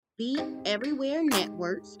Be Everywhere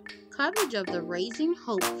Network's coverage of the Raising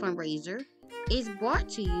Hope fundraiser is brought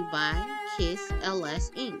to you by Kiss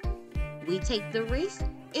LS Inc. We take the risk,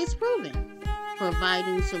 it's proven.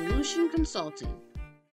 Providing solution consulting.